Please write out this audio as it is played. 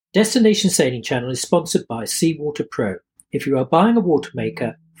Destination Sailing Channel is sponsored by Seawater Pro. If you are buying a water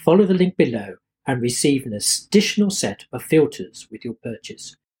maker, follow the link below and receive an additional set of filters with your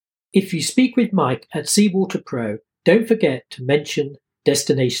purchase. If you speak with Mike at Seawater Pro, don't forget to mention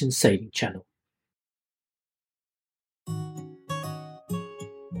Destination Sailing Channel.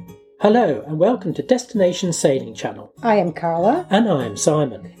 Hello and welcome to Destination Sailing Channel. I am Carla. And I am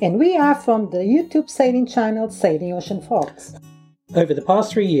Simon. And we are from the YouTube sailing channel Sailing Ocean Fox. Over the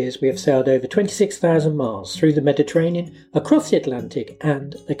past 3 years, we have sailed over 26,000 miles through the Mediterranean, across the Atlantic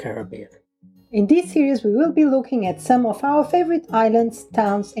and the Caribbean. In this series, we will be looking at some of our favorite islands,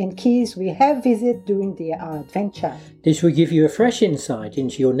 towns and keys we have visited during our adventure. This will give you a fresh insight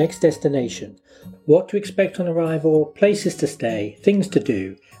into your next destination, what to expect on arrival, places to stay, things to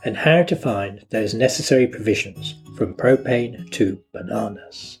do, and how to find those necessary provisions, from propane to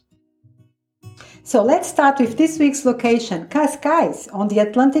bananas. So let's start with this week's location, Cascais, on the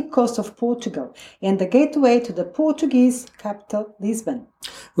Atlantic coast of Portugal, and the gateway to the Portuguese capital, Lisbon.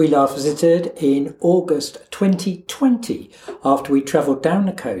 We last visited in August 2020 after we travelled down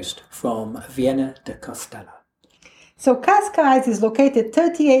the coast from Viana do Castelo. So Cascais is located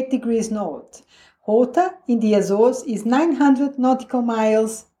 38 degrees north. Horta in the Azores is 900 nautical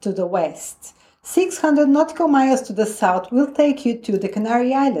miles to the west. 600 nautical miles to the south will take you to the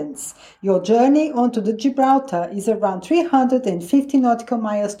Canary Islands. Your journey onto the Gibraltar is around 350 nautical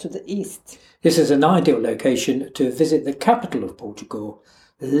miles to the east. This is an ideal location to visit the capital of Portugal,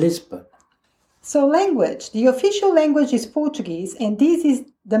 Lisbon. So language. The official language is Portuguese, and this is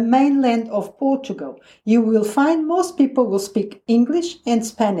the mainland of Portugal. You will find most people will speak English and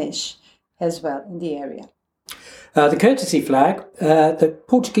Spanish as well in the area. The courtesy flag, the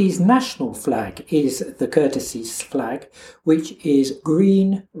Portuguese national flag is the courtesy flag, which is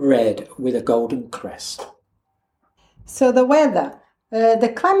green, red with a golden crest. So the weather.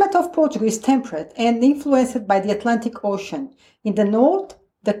 The climate of Portugal is temperate and influenced by the Atlantic Ocean. In the north,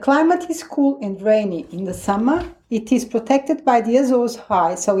 the climate is cool and rainy. In the summer, it is protected by the Azores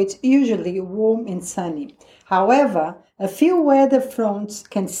High, so it's usually warm and sunny. However, a few weather fronts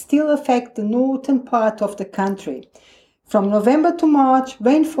can still affect the northern part of the country. From November to March,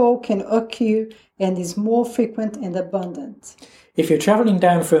 rainfall can occur and is more frequent and abundant. If you're travelling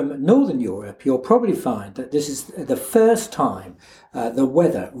down from Northern Europe, you'll probably find that this is the first time the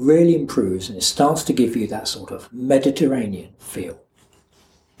weather really improves and it starts to give you that sort of Mediterranean feel.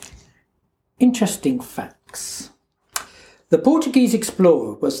 Interesting facts. The Portuguese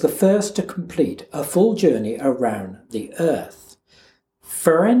explorer was the first to complete a full journey around the Earth.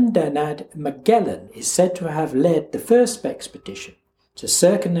 Ferdinand Magellan is said to have led the first expedition to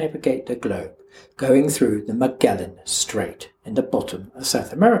circumnavigate the globe, going through the Magellan Strait in the bottom of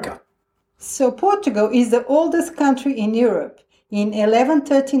South America. So Portugal is the oldest country in Europe. In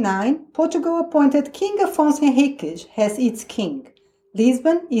 1139, Portugal appointed King Afonso Henriques as its king.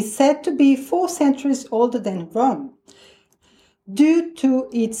 Lisbon is said to be 4 centuries older than Rome. Due to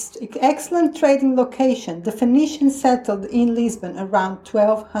its excellent trading location, the Phoenicians settled in Lisbon around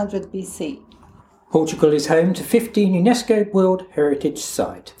 1200 BC. Portugal is home to 15 UNESCO World Heritage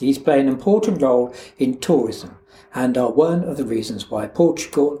Sites. These play an important role in tourism and are one of the reasons why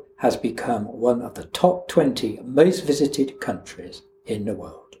Portugal has become one of the top 20 most visited countries in the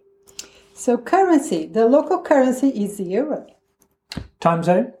world. So currency, the local currency is the euro. Time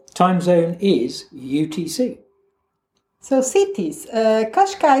zone is UTC. So cities.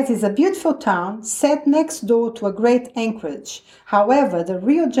 Cascais is a beautiful town set next door to a great anchorage. However, the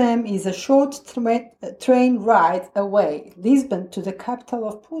real gem is a short train ride away, Lisbon to the capital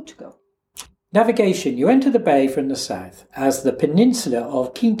of Portugal. Navigation. You enter the bay from the south as the peninsula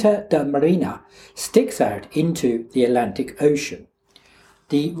of Quinta da Marina sticks out into the Atlantic Ocean.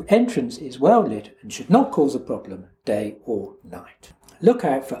 The entrance is well lit and should not cause a problem day or night. Look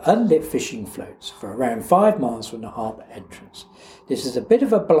out for unlit fishing floats for around 5 miles from the harbour entrance. This is a bit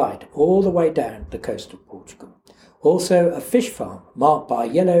of a blight all the way down the coast of Portugal. Also a fish farm marked by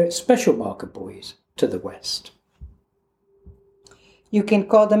yellow special marker buoys to the west. You can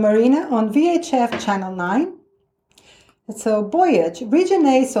call the marina on VHF Channel 9. So buoyage, Region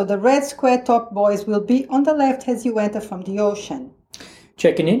A, so the red square top buoys will be on the left as you enter from the ocean.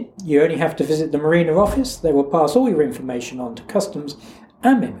 Checking in, you only have to visit the marina office. They will pass all your information on to customs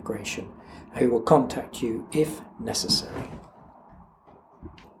and immigration, who will contact you if necessary.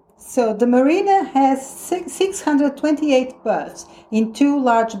 So the marina has 628 berths in 2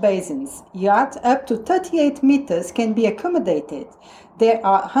 large basins. Yachts up to 38 meters can be accommodated. There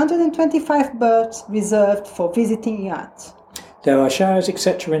are 125 berths reserved for visiting yachts. There are showers,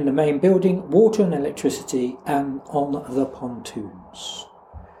 etc. in the main building, water and electricity, and on the pontoons.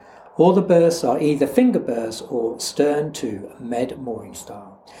 All the berths are either finger berths or stern to med mooring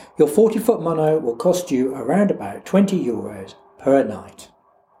style. Your 40-foot mono will cost you around about €20 per night.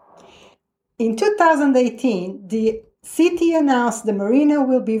 In 2018, the city announced the marina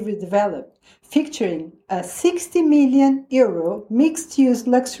will be redeveloped, featuring a €60 million mixed-use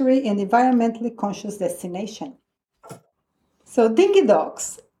luxury and environmentally conscious destination. So dinghy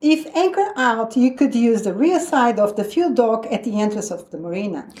docks. If anchored out, you could use the rear side of the fuel dock at the entrance of the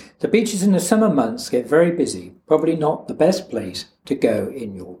marina. The beaches in the summer months get very busy, probably not the best place to go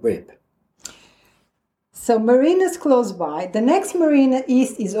in your rib. So marinas close by. The next marina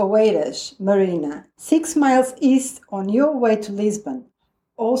east is Oeiras Marina, 6 miles east on your way to Lisbon.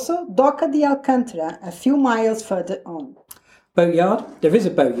 Also, Doca de Alcântara, a few miles further on. Boatyard. There is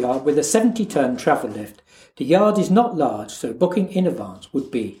a boatyard with a 70-ton travel lift. The yard is not large, so booking in advance would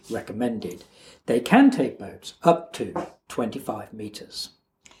be recommended. They can take boats up to 25 metres.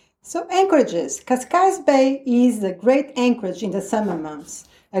 So anchorages. Cascais Bay is the great anchorage in the summer months,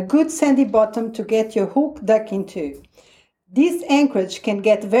 a good sandy bottom to get your hook duck into. This anchorage can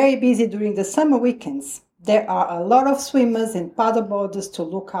get very busy during the summer weekends. There are a lot of swimmers and paddleboarders to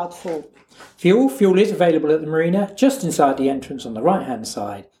look out for. Fuel is available at the marina, just inside the entrance on the right-hand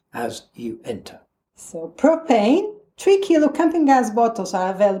side as you enter. So propane, 3 kilo camping gas bottles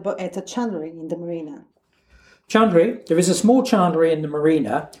are available at a chandlery in the marina. Chandlery. There is a small chandlery in the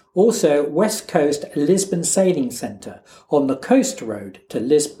marina, also West Coast Lisbon Sailing Centre on the coast road to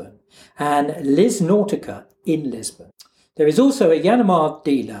Lisbon, and Lis Nautica in Lisbon. There is also a Yanmar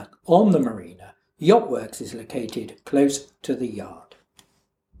dealer on the marina. Yachtworks is located close to the yard.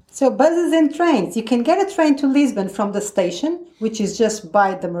 So buses and trains. You can get a train to Lisbon from the station, which is just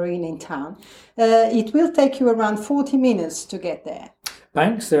by the marina in town. It will take you around 40 minutes to get there.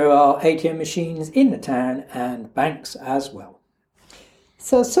 Banks. There are ATM machines in the town and banks as well.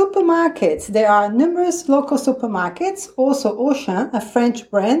 So supermarkets. There are numerous local supermarkets, also Auchan, a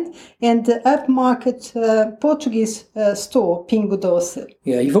French brand, and the upmarket Portuguese store, Pingo Doce.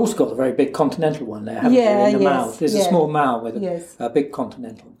 Yeah, you've also got a very big continental one there, haven't you, in the mall. There's a small mall with a big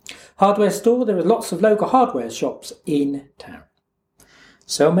continental. Hardware store. There are lots of local hardware shops in town.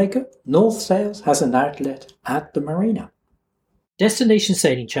 Sailmaker. North Sails has an outlet at the marina. Destination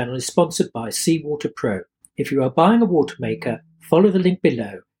Sailing Channel is sponsored by Seawater Pro. If you are buying a water maker, follow the link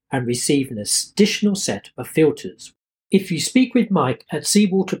below and receive an additional set of filters. If you speak with Mike at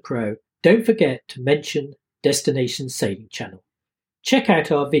Seawater Pro, don't forget to mention Destination Sailing Channel. Check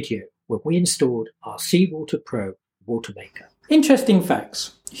out our video when we installed our Seawater Pro water maker. Interesting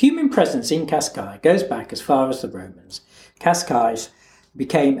facts. Human presence in Cascais goes back as far as the Romans. Cascais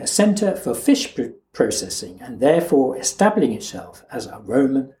became a centre for fish processing and therefore establishing itself as a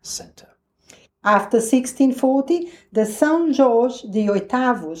Roman centre. After 1640, the São Jorge de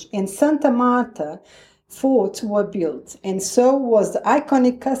Oitavos and Santa Marta forts were built, and so was the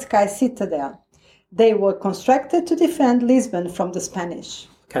iconic Cascais citadel. They were constructed to defend Lisbon from the Spanish.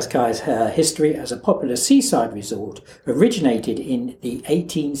 Cascais' history as a popular seaside resort originated in the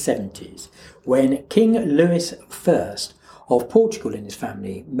 1870s, when King Louis I of Portugal and his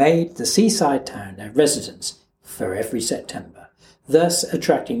family made the seaside town their residence for every September, thus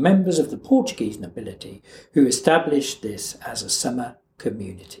attracting members of the Portuguese nobility who established this as a summer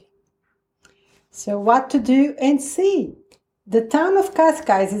community. So what to do and see? The town of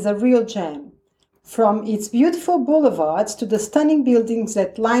Cascais is a real gem. From its beautiful boulevards to the stunning buildings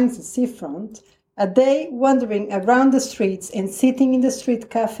that line the seafront, a day wandering around the streets and sitting in the street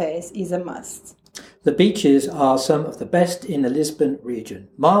cafes is a must. The beaches are some of the best in the Lisbon region.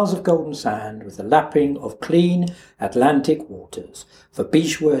 Miles of golden sand with the lapping of clean Atlantic waters. For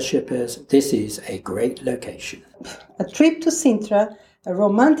beach worshippers, this is a great location. A trip to Sintra, a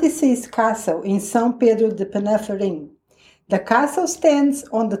romanticist castle in São Pedro de Penafirim. The castle stands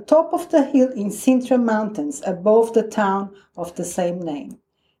on the top of the hill in Sintra Mountains above the town of the same name.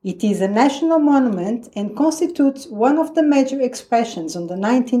 It is a national monument and constitutes one of the major expressions of the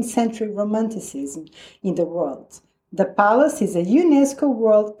 19th century Romanticism in the world. The palace is a UNESCO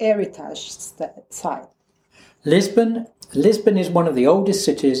World Heritage Site. Lisbon is one of the oldest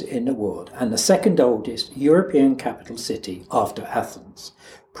cities in the world and the second oldest European capital city after Athens,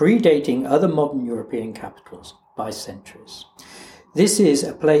 predating other modern European capitals by centuries. This is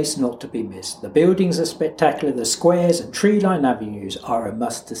a place not to be missed. The buildings are spectacular, the squares and tree-lined avenues are a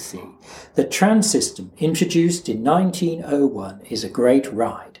must to see. The tram system, introduced in 1901, is a great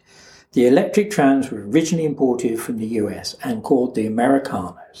ride. The electric trams were originally imported from the US and called the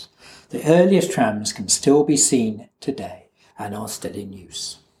Americanos. The earliest trams can still be seen today and are still in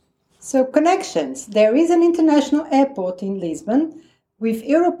use. So connections. There is an international airport in Lisbon. with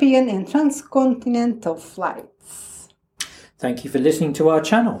European and transcontinental flights. Thank you for listening to our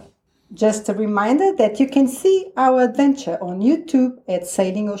channel. Just a reminder that you can see our adventure on YouTube at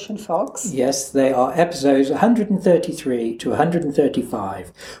Sailing Ocean Fox. Yes, they are episodes 133 to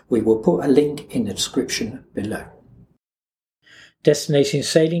 135. We will put a link in the description below. Destination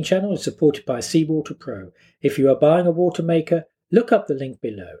Sailing Channel is supported by Seawater Pro. If you are buying a water maker, look up the link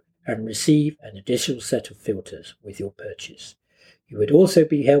below and receive an additional set of filters with your purchase. You would also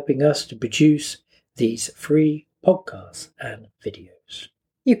be helping us to produce these free podcasts and videos.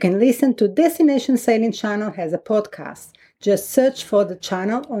 You can listen to Destination Sailing Channel as a podcast. Just search for the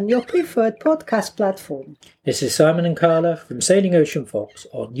channel on your preferred podcast platform. This is Simon and Carla from Sailing Ocean Fox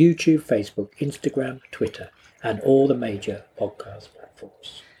on YouTube, Facebook, Instagram, Twitter, and all the major podcast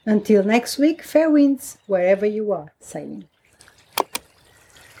platforms. Until next week, fair winds wherever you are sailing.